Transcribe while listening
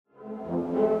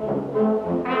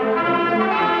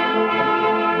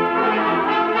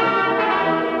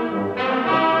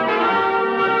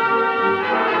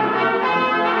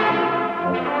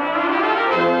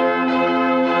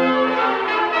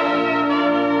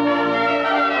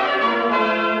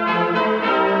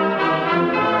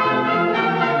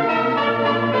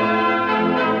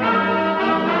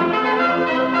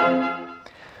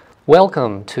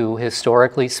Welcome to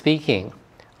Historically Speaking.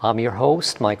 I'm your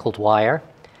host, Michael Dwyer,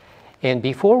 and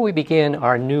before we begin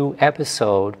our new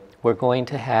episode, we're going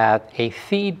to have a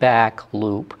feedback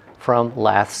loop from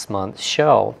last month's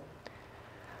show.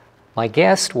 My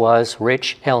guest was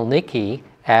Rich Elnicki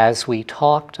as we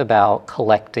talked about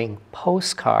collecting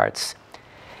postcards.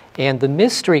 And the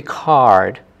mystery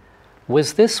card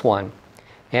was this one.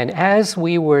 And as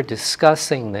we were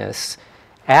discussing this,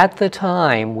 at the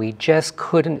time, we just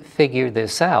couldn't figure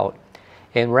this out.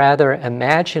 And rather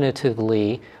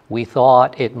imaginatively, we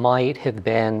thought it might have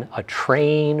been a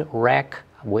train wreck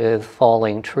with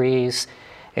falling trees.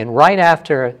 And right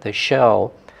after the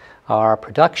show, our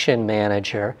production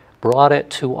manager brought it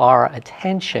to our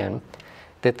attention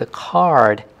that the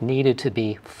card needed to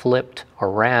be flipped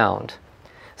around.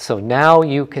 So now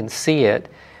you can see it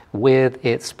with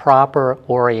its proper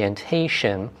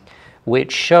orientation,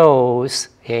 which shows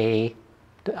a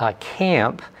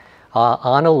camp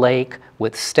on a lake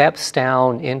with steps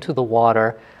down into the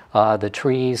water, the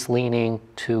trees leaning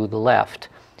to the left.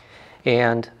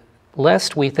 And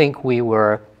lest we think we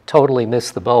were totally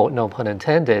missed the boat, no pun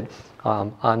intended,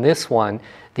 on this one,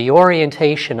 the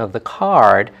orientation of the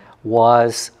card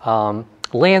was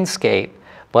landscape,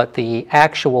 but the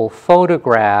actual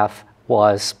photograph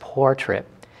was portrait.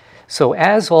 So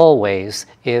as always,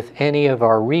 if any of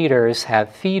our readers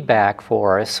have feedback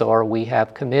for us, or we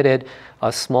have committed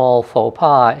a small faux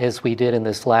pas as we did in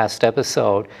this last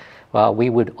episode, we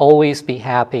would always be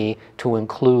happy to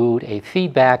include a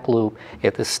feedback loop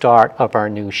at the start of our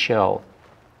new show.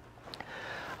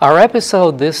 Our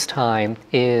episode this time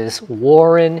is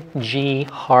Warren G.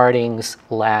 Harding's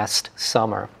Last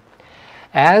Summer.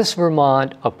 As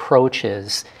Vermont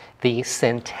approaches the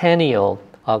centennial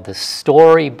of the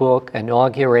storybook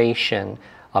inauguration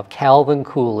of Calvin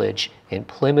Coolidge in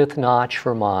Plymouth Notch,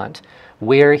 Vermont,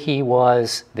 where he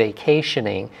was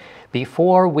vacationing,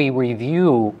 before we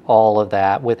review all of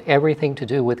that with everything to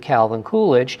do with Calvin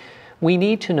Coolidge, we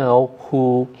need to know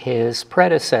who his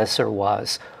predecessor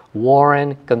was,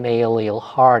 Warren Gamaliel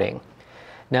Harding.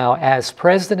 Now, as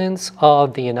presidents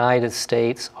of the United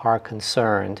States are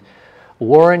concerned,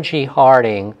 Warren G.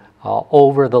 Harding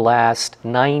over the last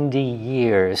 90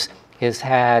 years has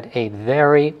had a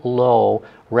very low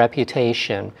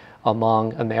reputation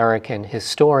among American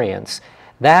historians.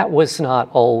 That was not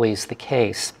always the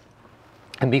case.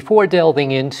 And before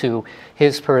delving into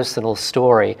his personal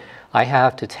story, I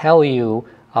have to tell you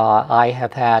I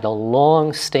have had a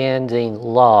long-standing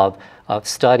love of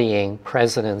studying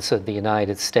presidents of the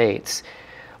United States.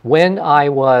 When I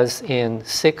was in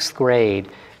 6th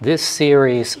grade, this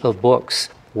series of books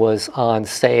was on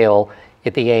sale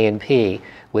at the A&P.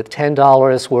 With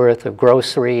 $10 worth of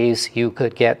groceries, you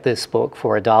could get this book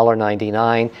for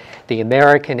 $1.99, the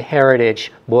American Heritage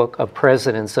Book of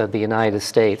Presidents of the United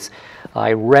States.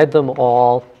 I read them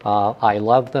all. I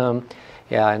love them.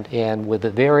 And with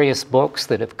the various books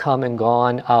that have come and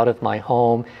gone out of my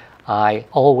home, I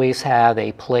always have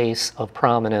a place of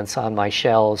prominence on my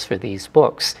shelves for these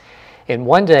books. And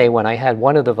one day when I had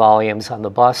one of the volumes on the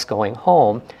bus going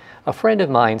home, a friend of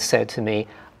mine said to me,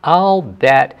 "I'll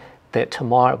bet that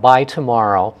by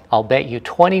tomorrow, I'll bet you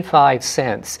 25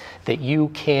 cents that you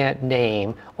can't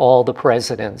name all the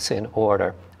presidents in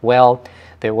order." Well,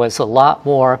 there was a lot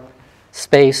more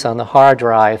space on the hard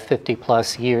drive 50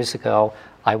 plus years ago.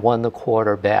 I won the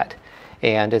quarter bet.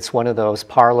 And it's one of those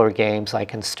parlor games I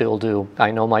can still do.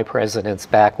 I know my presidents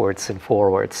backwards and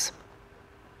forwards.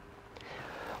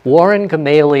 Warren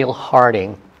Gamaliel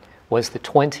Harding was the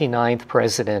 29th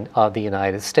President of the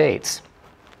United States.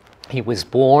 He was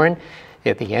born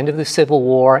at the end of the Civil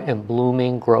War in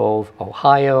Blooming Grove,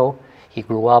 Ohio. He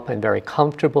grew up in very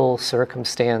comfortable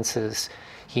circumstances.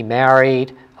 He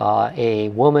married a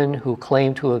woman who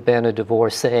claimed to have been a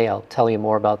divorcee. I'll tell you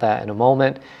more about that in a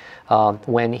moment,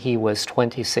 when he was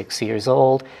 26 years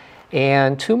old.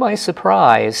 And to my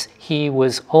surprise, he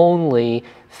was only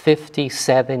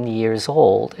 57 years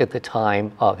old at the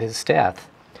time of his death.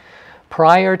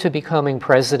 Prior to becoming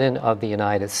President of the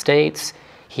United States,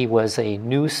 he was a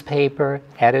newspaper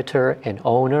editor and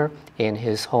owner in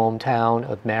his hometown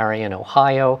of Marion,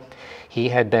 Ohio. He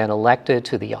had been elected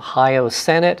to the Ohio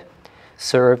Senate,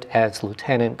 served as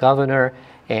lieutenant governor,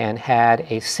 and had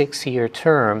a 6-year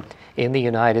term in the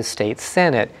United States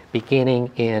Senate beginning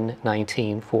in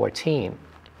 1914.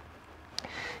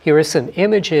 Here are some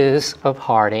images of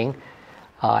Harding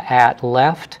at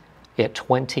left at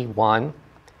 21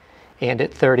 and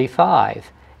at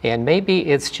 35. And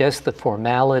maybe it's just the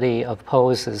formality of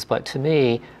poses, but to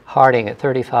me, Harding at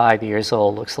 35 years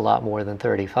old looks a lot more than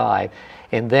 35.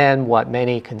 And then what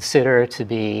many consider to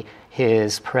be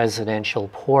his presidential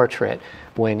portrait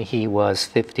when he was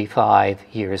 55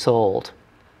 years old.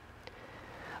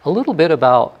 A little bit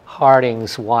about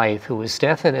Harding's wife, who was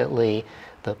definitely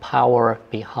the power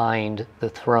behind the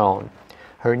throne.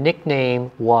 Her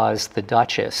nickname was the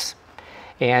Duchess,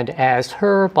 and as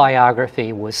her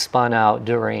biography was spun out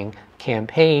during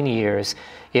campaign years,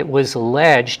 it was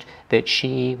alleged that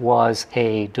she was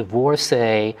a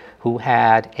divorcee who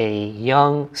had a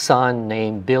young son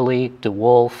named Billy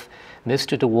DeWolf.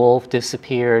 Mr. DeWolf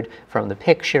disappeared from the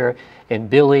picture, and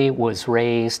Billy was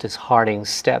raised as Harding's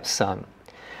stepson.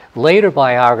 Later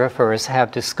biographers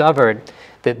have discovered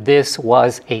that this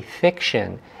was a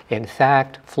fiction. In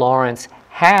fact, Florence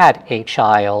had a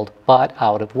child, but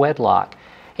out of wedlock.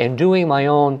 And doing my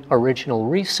own original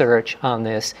research on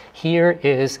this, here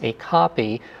is a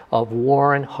copy of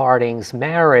Warren Harding's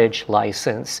marriage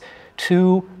license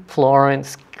to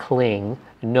Florence Kling,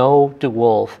 no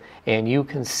DeWolf, and you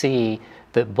can see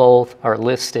that both are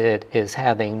listed as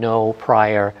having no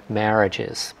prior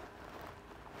marriages.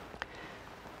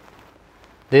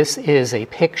 This is a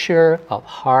picture of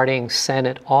Harding's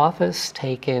Senate office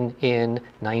taken in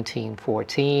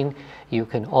 1914. You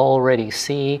can already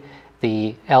see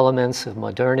the elements of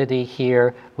modernity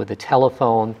here with the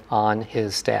telephone on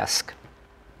his desk.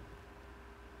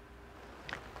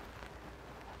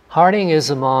 Harding is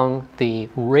among the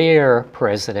rare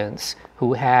presidents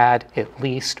who had at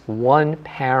least one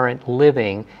parent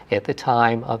living at the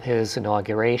time of his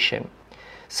inauguration.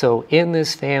 So in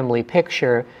this family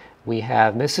picture, we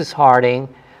have Mrs. Harding,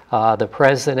 the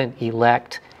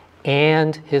president-elect,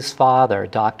 and his father,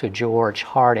 Dr. George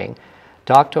Harding.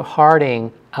 Dr.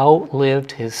 Harding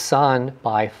outlived his son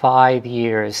by 5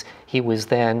 years. He was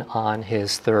then on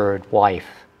his third wife.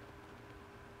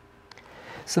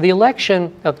 So the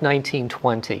election of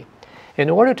 1920. In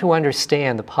order to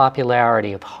understand the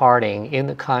popularity of Harding in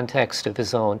the context of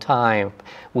his own time,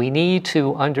 we need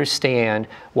to understand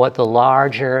what the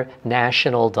larger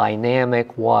national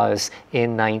dynamic was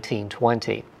in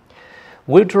 1920.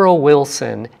 Woodrow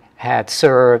Wilson had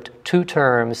served 2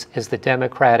 terms as the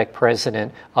Democratic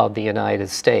President of the United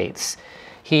States.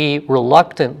 He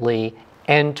reluctantly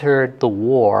entered the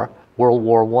war, World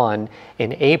War I,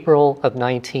 in April of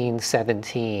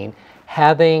 1917,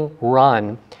 having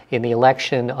run in the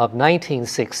election of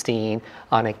 1916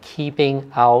 on a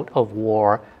keeping out of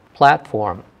war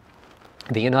platform.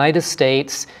 The United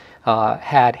States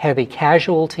had heavy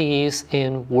casualties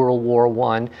in World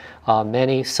War I.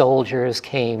 Many soldiers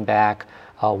came back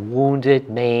wounded,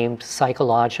 maimed,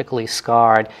 psychologically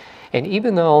scarred. And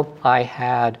even though I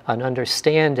had an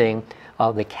understanding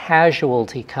of the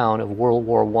casualty count of World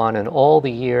War I and all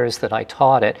the years that I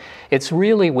taught it, it's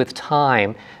really with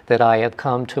time that I have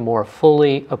come to more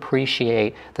fully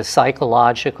appreciate the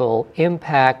psychological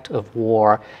impact of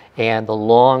war and the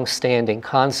long-standing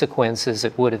consequences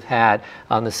it would have had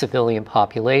on the civilian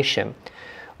population.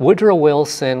 Woodrow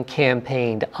Wilson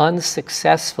campaigned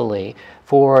unsuccessfully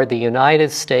for the United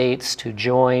States to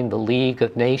join the League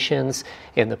of Nations.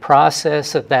 In the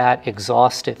process of that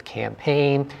exhaustive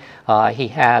campaign, he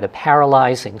had a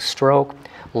paralyzing stroke,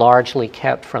 largely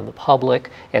kept from the public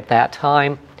at that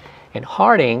time. And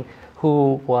Harding,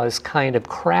 who was kind of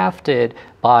crafted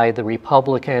by the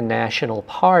Republican National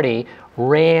Party,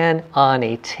 ran on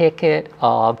a ticket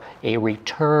of a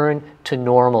return to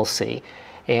normalcy.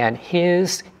 And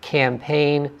his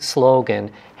campaign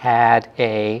slogan had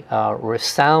a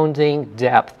resounding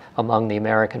depth among the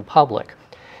American public.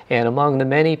 And among the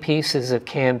many pieces of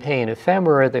campaign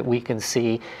ephemera that we can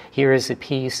see, here is a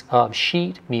piece of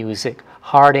sheet music,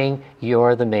 Harding,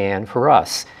 You're the Man for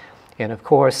Us. And of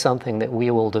course, something that we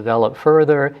will develop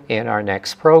further in our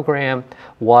next program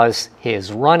was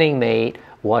his running mate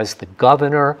was the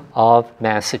governor of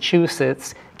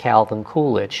Massachusetts, Calvin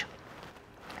Coolidge.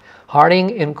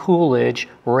 Harding and Coolidge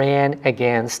ran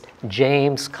against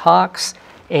James Cox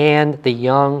and the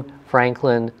young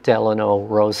Franklin Delano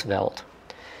Roosevelt.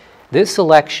 This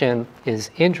election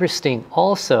is interesting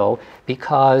also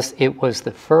because it was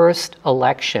the first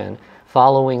election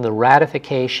following the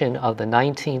ratification of the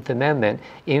 19th Amendment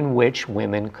in which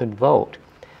women could vote.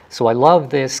 So I love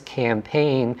this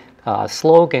campaign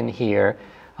slogan here,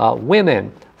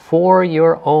 women, for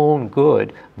your own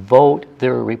good, vote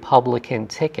the Republican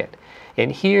ticket. And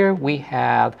here we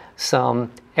have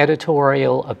some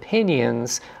editorial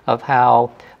opinions of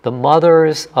how the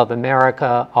mothers of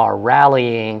America are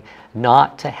rallying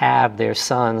not to have their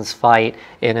sons fight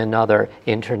in another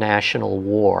international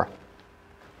war.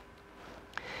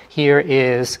 Here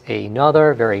is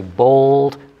another very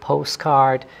bold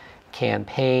postcard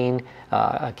campaign,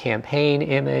 a campaign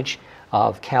image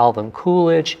of Calvin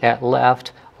Coolidge at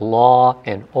left, law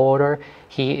and order.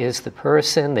 He is the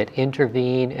person that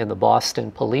intervened in the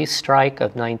Boston police strike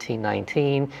of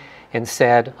 1919 and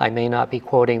said, I may not be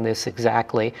quoting this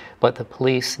exactly, but the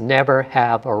police never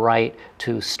have a right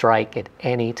to strike at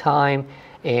any time.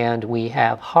 And we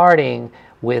have Harding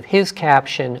with his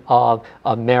caption of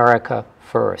America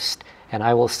First. And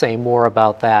I will say more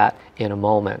about that in a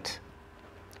moment.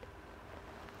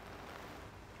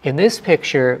 In this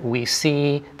picture, we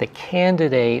see the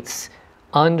candidates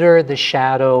under the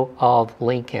shadow of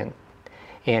Lincoln.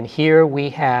 And here we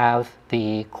have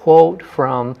the quote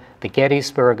from the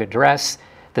Gettysburg Address,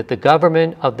 that the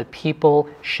government of the people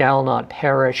shall not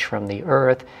perish from the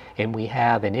earth. And we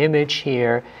have an image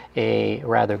here, a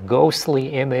rather ghostly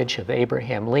image of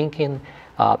Abraham Lincoln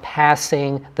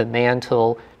passing the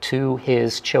mantle to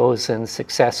his chosen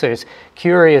successors.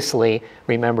 Curiously,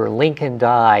 remember, Lincoln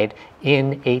died in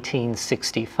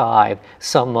 1865,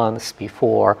 some months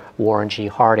before Warren G.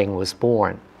 Harding was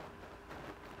born.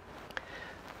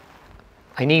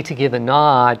 I need to give a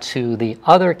nod to the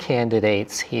other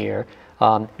candidates here.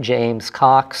 James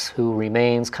Cox, who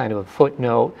remains kind of a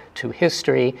footnote to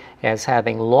history as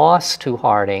having lost to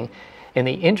Harding. And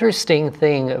the interesting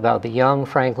thing about the young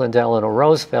Franklin Delano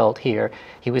Roosevelt here,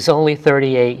 he was only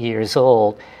 38 years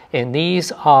old, and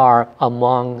these are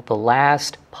among the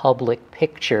last public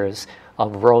pictures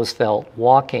of Roosevelt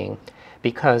walking,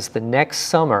 because the next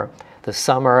summer, the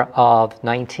summer of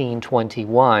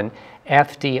 1921,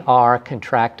 FDR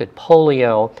contracted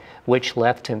polio, which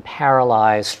left him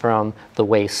paralyzed from the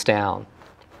waist down.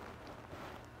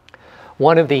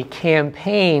 One of the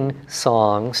campaign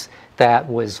songs that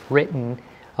was written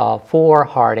for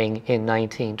Harding in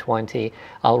 1920.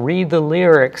 I'll read the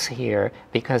lyrics here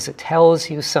because it tells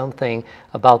you something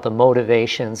about the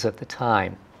motivations of the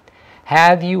time.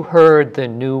 Have you heard the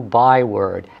new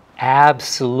byword?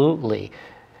 Absolutely.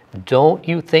 Don't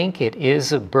you think it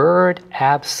is a bird?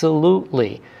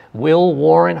 Absolutely. Will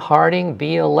Warren Harding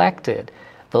be elected?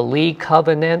 The Lee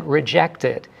Covenant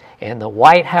rejected. And the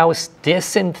White House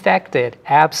disinfected?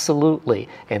 Absolutely.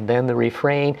 And then the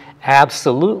refrain,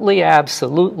 absolutely,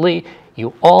 absolutely.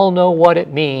 You all know what it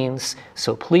means,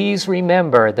 so please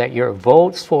remember that your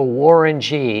votes for Warren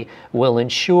G. will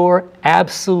ensure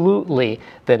absolutely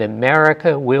that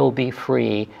America will be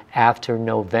free after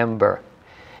November.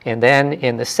 And then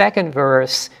in the second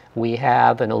verse, we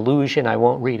have an allusion, I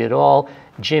won't read it all.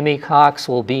 Jimmy Cox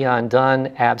will be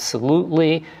undone,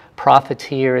 absolutely.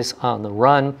 Profiteers on the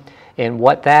run. And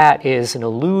what that is an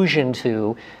allusion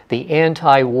to, the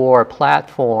anti-war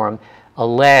platform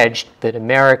alleged that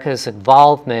America's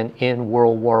involvement in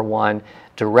World War I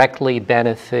directly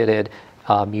benefited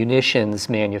munitions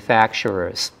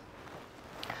manufacturers.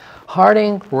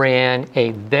 Harding ran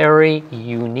a very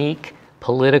unique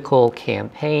political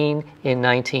campaign in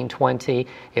 1920.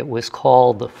 It was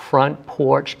called the Front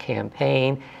Porch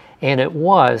Campaign, and it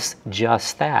was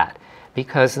just that.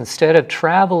 Because instead of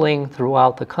traveling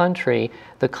throughout the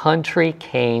country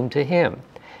came to him.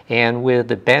 And with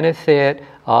the benefit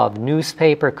of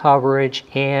newspaper coverage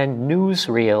and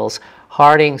newsreels,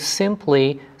 Harding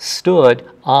simply stood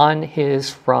on his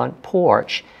front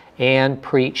porch and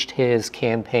preached his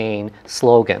campaign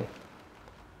slogan.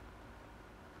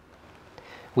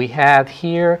 We have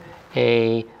here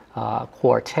a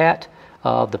quartet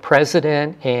of the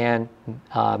President and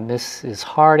Mrs.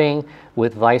 Harding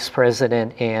with Vice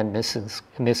President and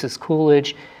Mrs.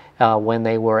 Coolidge when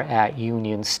they were at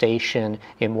Union Station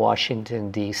in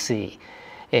Washington, D.C.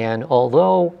 And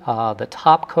although the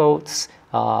top coats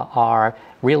are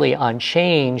really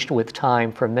unchanged with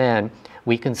time for men,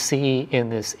 we can see in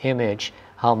this image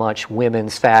how much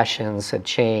women's fashions have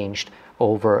changed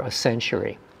over a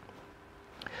century.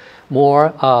 More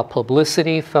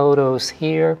publicity photos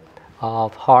here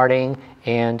of Harding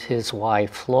and his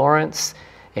wife Florence,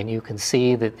 and you can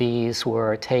see that these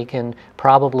were taken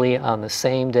probably on the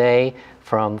same day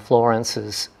from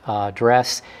Florence's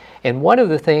dress. And one of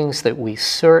the things that we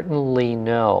certainly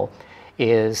know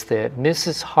is that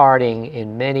Mrs. Harding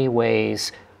in many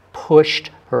ways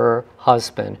pushed her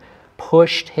husband,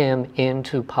 pushed him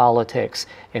into politics,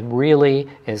 and really,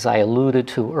 as I alluded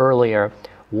to earlier,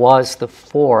 was the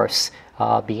force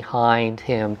behind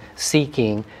him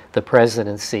seeking the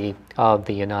presidency of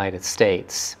the United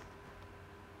States.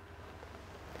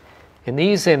 In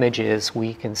these images,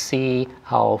 we can see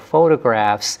how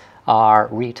photographs are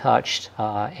retouched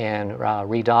and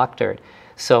redoctored.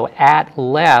 So at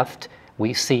left,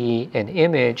 we see an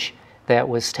image that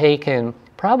was taken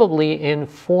probably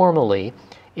informally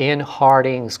in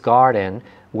Harding's garden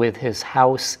with his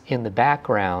house in the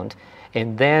background.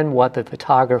 And then what the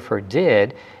photographer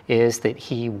did is that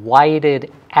he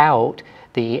whited out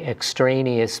the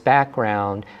extraneous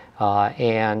background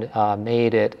and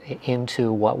made it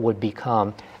into what would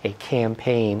become a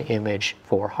campaign image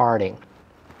for Harding.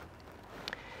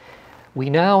 We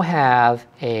now have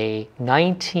a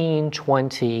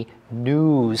 1920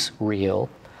 newsreel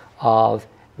of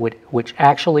which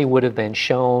actually would have been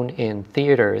shown in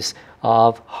theaters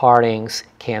of Harding's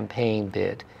campaign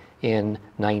bid in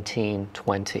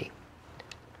 1920.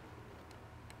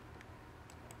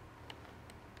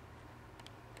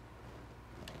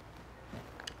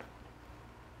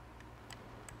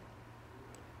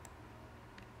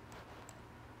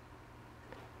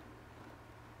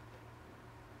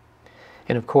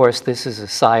 And of course, this is a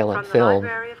silent From the film.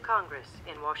 Library of Congress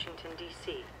in Washington,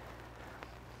 D.C.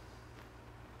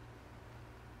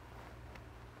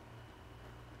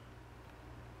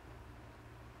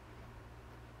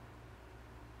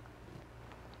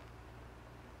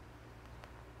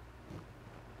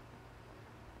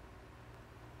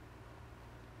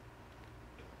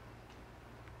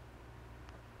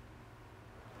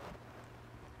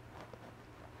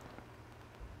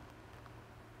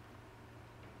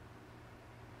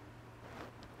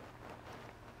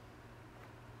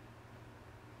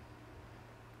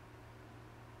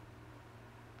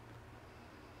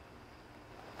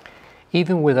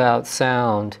 Even without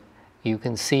sound, you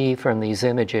can see from these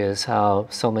images how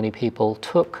so many people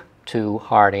took to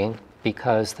Harding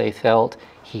because they felt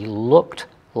he looked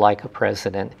like a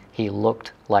president, he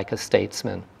looked like a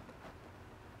statesman.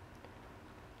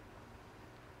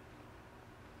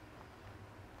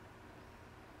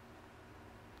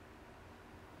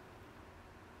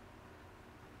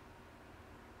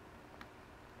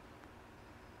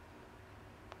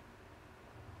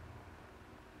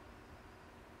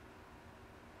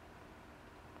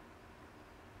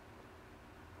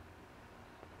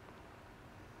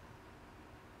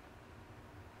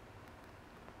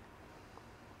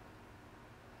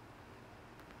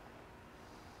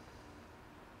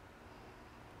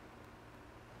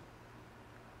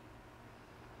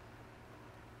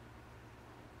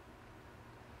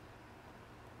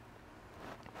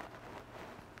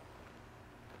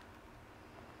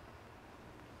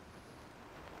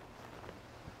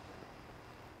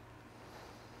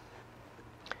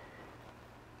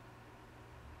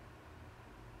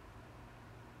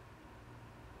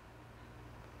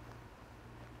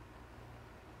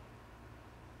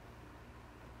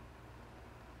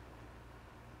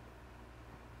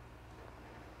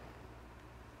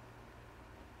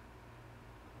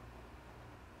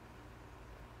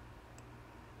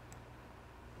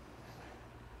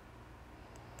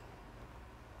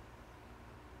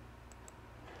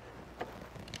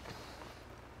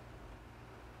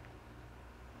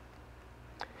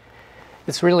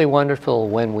 It's really wonderful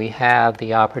when we have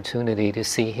the opportunity to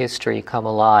see history come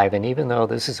alive. And even though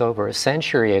this is over a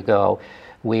century ago,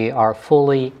 we are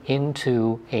fully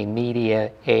into a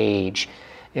media age.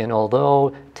 And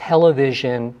although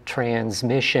television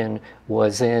transmission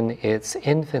was in its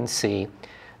infancy,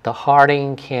 the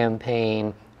Harding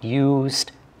campaign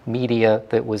used media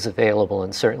that was available,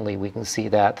 and certainly we can see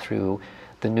that through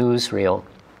the newsreel.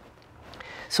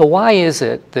 So why is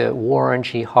it that Warren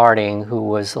G. Harding, who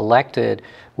was elected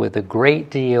with a great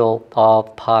deal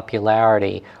of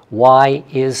popularity, why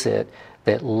is it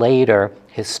that later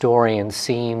historians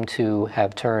seem to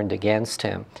have turned against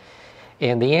him?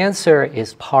 And the answer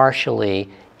is partially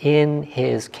in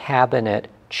his cabinet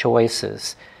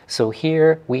choices. So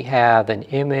here we have an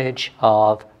image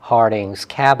of Harding's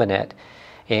cabinet,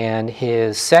 and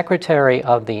his Secretary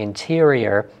of the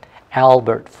Interior,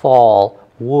 Albert Fall,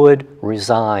 would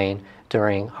resign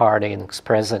during Harding's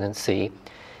presidency.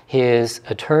 His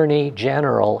Attorney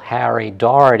General, Harry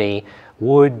Daugherty,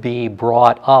 would be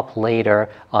brought up later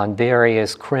on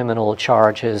various criminal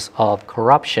charges of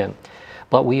corruption.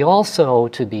 But we also,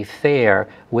 to be fair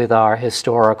with our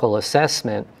historical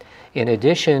assessment, in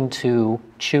addition to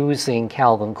choosing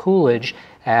Calvin Coolidge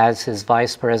as his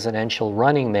vice presidential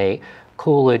running mate,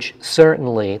 Coolidge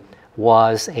certainly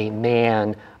was a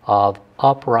man of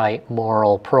upright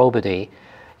moral probity.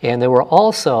 And there were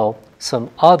also some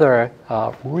other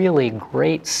really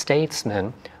great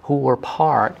statesmen who were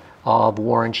part of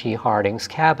Warren G. Harding's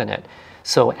cabinet.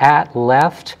 So at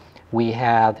left, we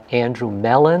have Andrew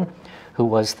Mellon, who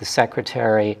was the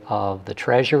Secretary of the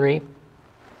Treasury,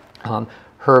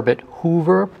 Herbert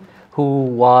Hoover, who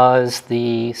was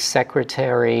the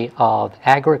Secretary of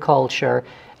Agriculture,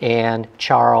 and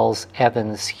Charles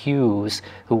Evans Hughes,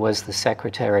 who was the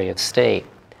Secretary of State.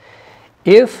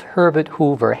 If Herbert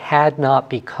Hoover had not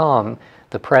become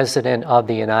the President of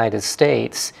the United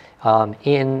States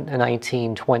in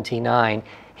 1929,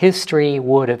 history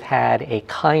would have had a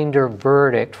kinder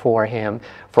verdict for him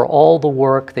for all the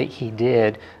work that he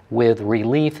did with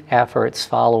relief efforts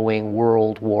following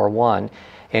World War I.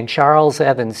 And Charles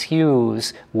Evans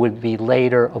Hughes would be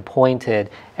later appointed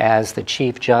as the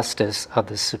Chief Justice of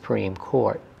the Supreme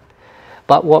Court.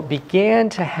 But what began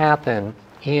to happen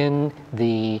in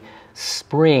the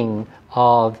spring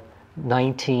of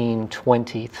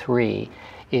 1923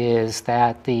 is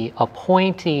that the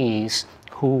appointees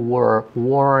who were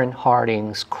Warren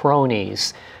Harding's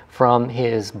cronies from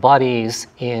his buddies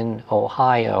in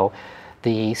Ohio,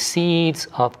 the seeds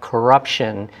of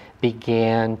corruption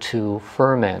began to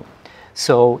ferment.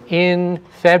 So in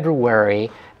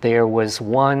February, there was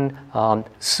one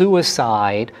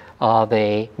suicide of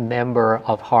a member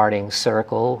of Harding's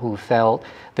circle who felt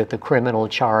that the criminal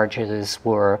charges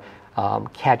were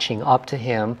catching up to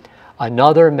him.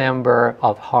 Another member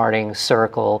of Harding's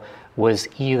circle was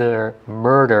either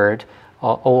murdered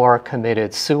or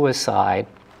committed suicide.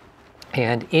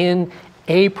 And in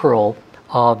April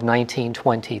of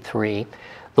 1923,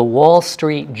 the Wall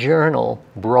Street Journal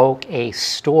broke a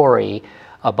story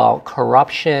about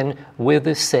corruption with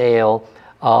the sale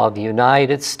of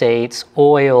United States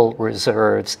oil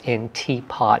reserves in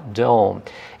Teapot Dome.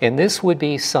 And this would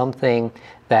be something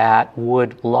that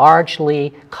would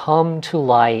largely come to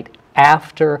light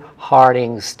after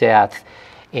Harding's death,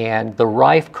 and the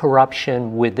rife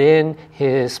corruption within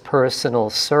his personal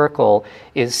circle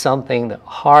is something that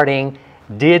Harding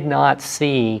did not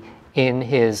see in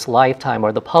his lifetime,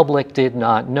 or the public did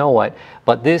not know it,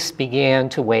 but this began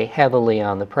to weigh heavily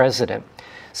on the president.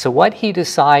 So what he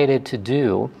decided to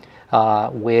do,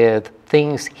 with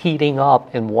things heating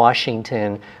up in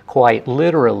Washington quite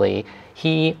literally,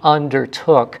 he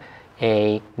undertook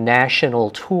a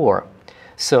national tour.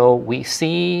 So we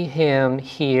see him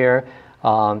here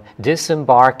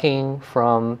disembarking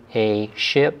from a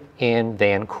ship in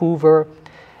Vancouver.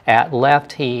 At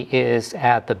left, he is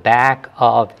at the back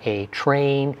of a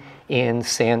train in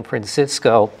San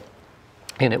Francisco,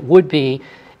 and it would be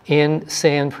in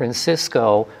San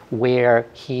Francisco where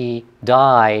he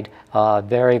died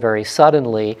very, very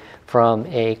suddenly from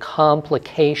a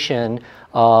complication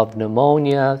of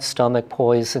pneumonia, stomach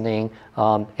poisoning,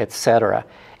 etc.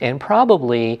 And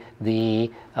probably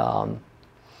the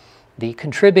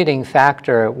contributing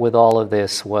factor with all of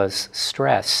this was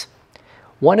stress.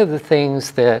 One of the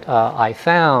things that I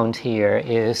found here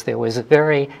is there was a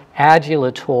very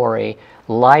adulatory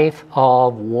life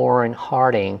of Warren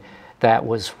Harding that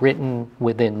was written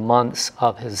within months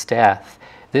of his death.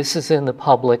 This is in the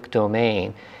public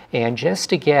domain. And just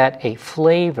to get a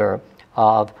flavor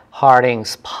of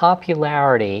Harding's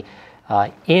popularity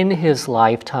in his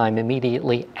lifetime,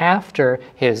 immediately after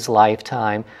his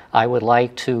lifetime, I would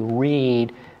like to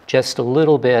read just a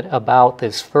little bit about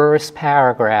this first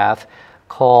paragraph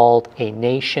called "A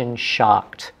Nation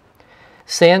Shocked."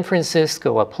 San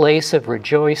Francisco, a place of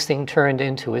rejoicing, turned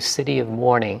into a city of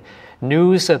mourning.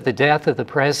 News of the death of the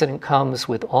president comes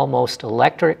with almost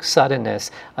electric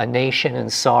suddenness, a nation in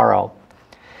sorrow.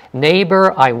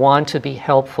 Neighbor, I want to be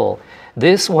helpful.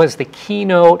 This was the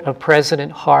keynote of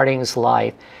President Harding's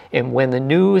life, and when the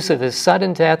news of his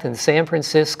sudden death in San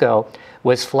Francisco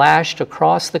was flashed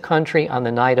across the country on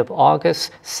the night of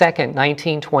August 2nd,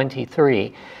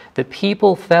 1923, the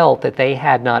people felt that they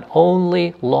had not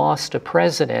only lost a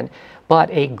president, but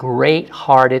a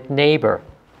great-hearted neighbor.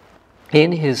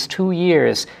 In his 2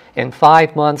 years and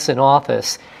 5 months in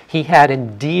office, he had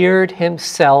endeared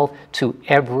himself to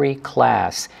every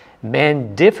class.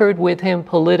 Men differed with him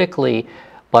politically,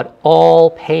 but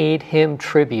all paid him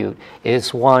tribute,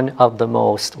 is one of the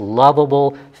most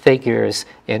lovable figures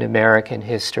in American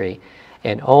history.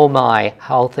 And oh my,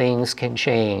 how things can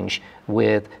change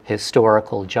with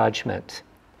historical judgment.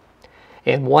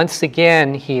 And once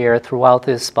again here throughout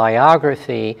this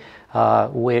biography,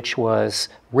 which was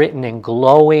written in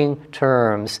glowing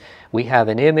terms, we have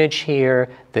an image here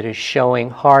that is showing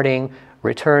Harding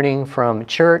returning from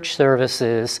church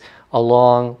services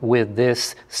along with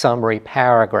this summary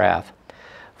paragraph.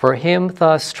 For him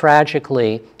thus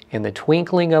tragically, in the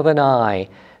twinkling of an eye,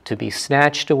 to be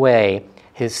snatched away,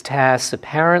 his tasks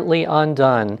apparently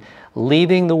undone,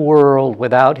 leaving the world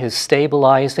without his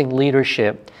stabilizing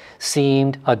leadership,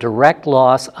 seemed a direct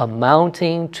loss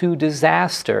amounting to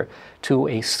disaster to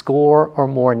a score or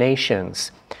more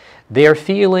nations. Their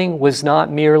feeling was not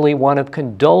merely one of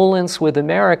condolence with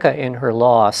America in her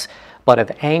loss, but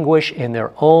of anguish in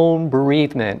their own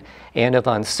bereavement and of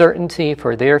uncertainty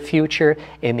for their future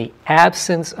in the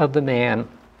absence of the man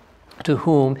to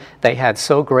whom they had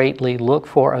so greatly looked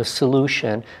for a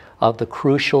solution of the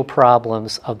crucial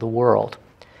problems of the world.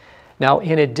 Now,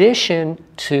 in addition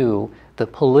to the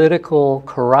political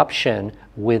corruption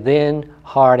within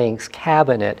Harding's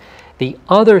cabinet, the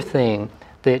other thing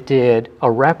that did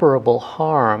irreparable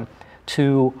harm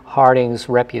to Harding's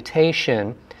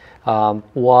reputation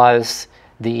was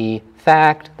the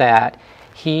fact that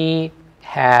he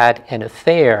had an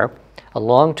affair, a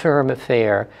long-term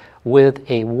affair, with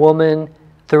a woman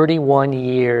 31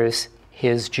 years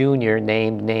his junior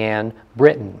named Nan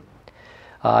Britton.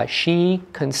 She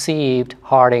conceived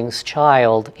Harding's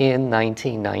child in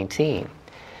 1919.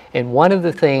 And one of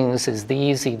the things as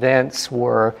these events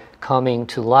were coming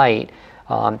to light,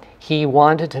 he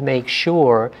wanted to make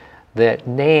sure that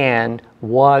Nan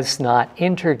was not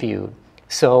interviewed.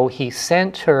 So he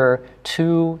sent her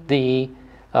to a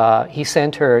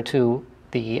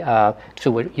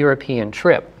European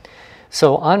trip.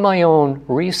 So on my own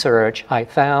research, I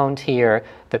found here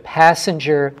the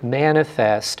passenger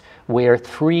manifest where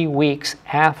 3 weeks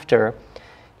after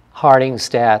Harding's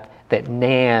death that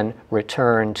Nan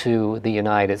returned to the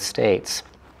United States.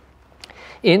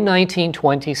 In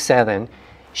 1927,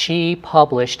 she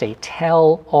published a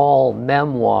tell-all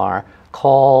memoir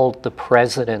called The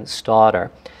President's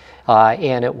Daughter,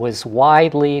 and it was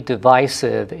widely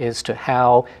divisive as to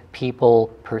how people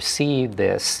perceived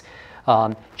this.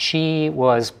 She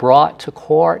was brought to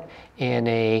court in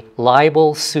a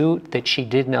libel suit that she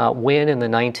did not win in the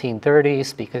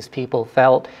 1930s because people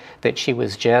felt that she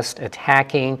was just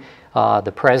attacking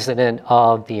the President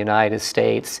of the United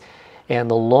States. And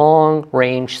the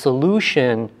long-range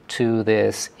solution to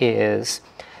this is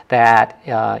that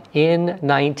in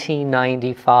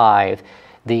 1995,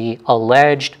 the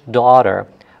alleged daughter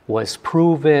was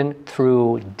proven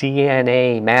through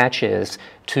DNA matches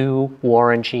to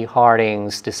Warren G.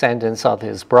 Harding's descendants of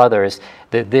his brothers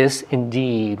that this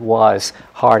indeed was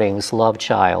Harding's love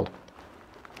child.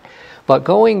 But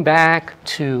going back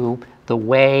to the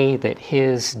way that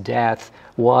his death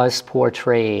was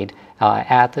portrayed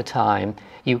at the time,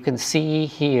 you can see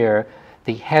here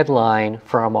the headline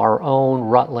from our own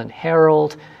Rutland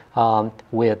Herald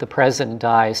with the president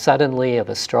dies suddenly of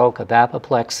a stroke of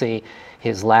apoplexy.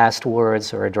 His last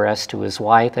words are addressed to his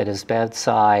wife at his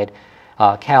bedside.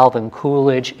 Calvin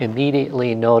Coolidge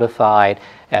immediately notified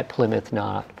at Plymouth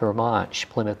Notch,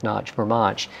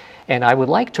 Vermont. And I would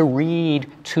like to read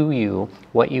to you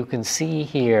what you can see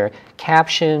here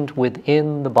captioned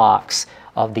within the box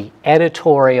of the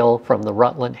editorial from the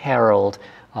Rutland Herald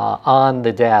on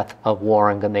the death of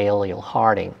Warren Gamaliel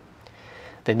Harding.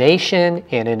 The nation,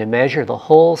 and in a measure the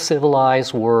whole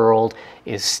civilized world,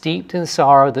 is steeped in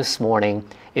sorrow this morning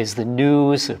as the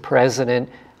news of President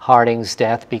Harding's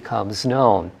death becomes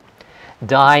known.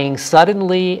 Dying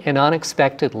suddenly and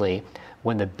unexpectedly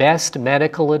when the best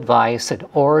medical advice had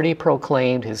already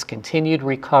proclaimed his continued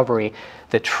recovery,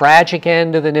 the tragic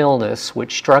end of an illness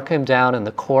which struck him down in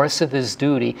the course of his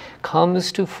duty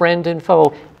comes to friend and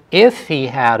foe, if he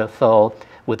had a foe,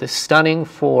 with the stunning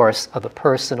force of a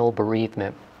personal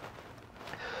bereavement.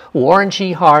 Warren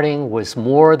G. Harding was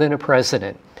more than a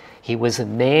president. He was a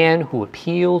man who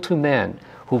appealed to men,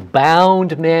 who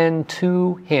bound men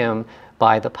to him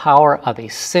by the power of a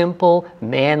simple,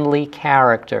 manly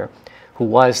character, who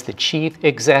was the chief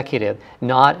executive,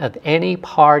 not of any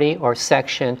party or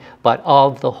section, but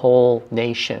of the whole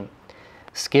nation.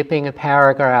 Skipping a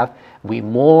paragraph, we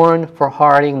mourn for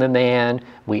Harding the man,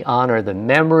 we honor the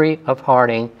memory of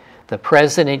Harding, the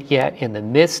president, yet in the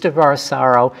midst of our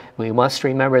sorrow, we must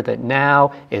remember that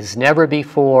now, as never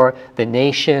before, the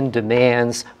nation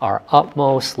demands our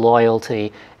utmost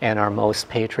loyalty and our most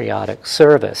patriotic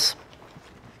service.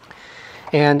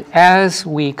 And as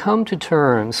we come to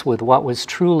terms with what was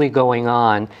truly going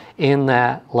on in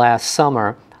that last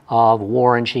summer of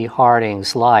Warren G.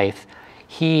 Harding's life,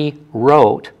 he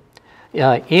wrote,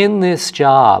 "In this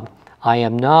job, I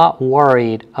am not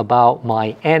worried about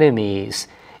my enemies.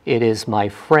 It is my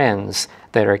friends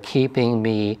that are keeping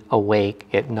me awake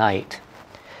at night."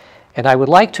 And I would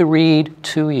like to read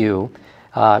to you,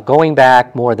 going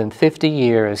back more than 50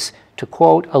 years, to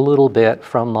quote a little bit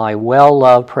from my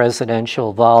well-loved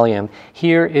presidential volume.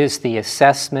 Here is the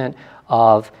assessment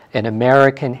of an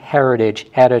American Heritage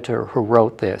editor who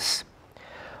wrote this.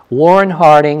 Warren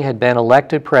Harding had been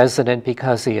elected president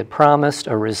because he had promised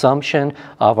a resumption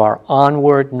of our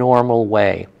onward normal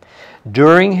way.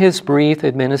 During his brief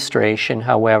administration,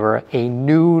 however, a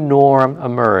new norm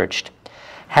emerged.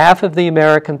 Half of the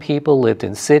American people lived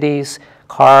in cities,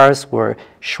 cars were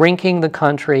shrinking the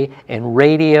country, and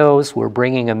radios were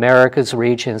bringing America's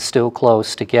regions still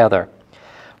close together.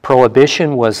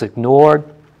 Prohibition was ignored,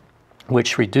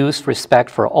 which reduced respect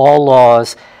for all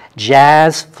laws.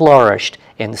 Jazz flourished,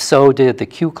 and so did the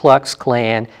Ku Klux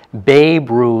Klan, Babe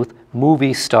Ruth,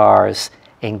 movie stars,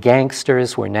 and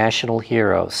gangsters were national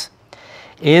heroes.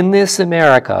 In this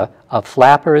America of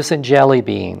flappers and jelly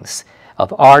beans,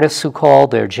 of artists who called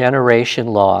their generation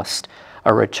lost,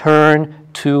 a return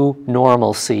to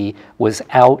normalcy was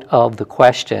out of the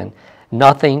question.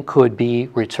 Nothing could be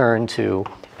returned to.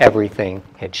 Everything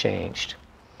had changed.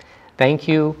 Thank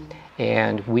you,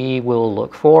 and we will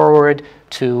look forward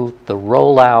to the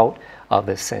rollout of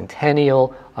the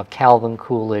centennial of Calvin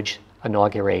Coolidge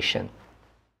inauguration.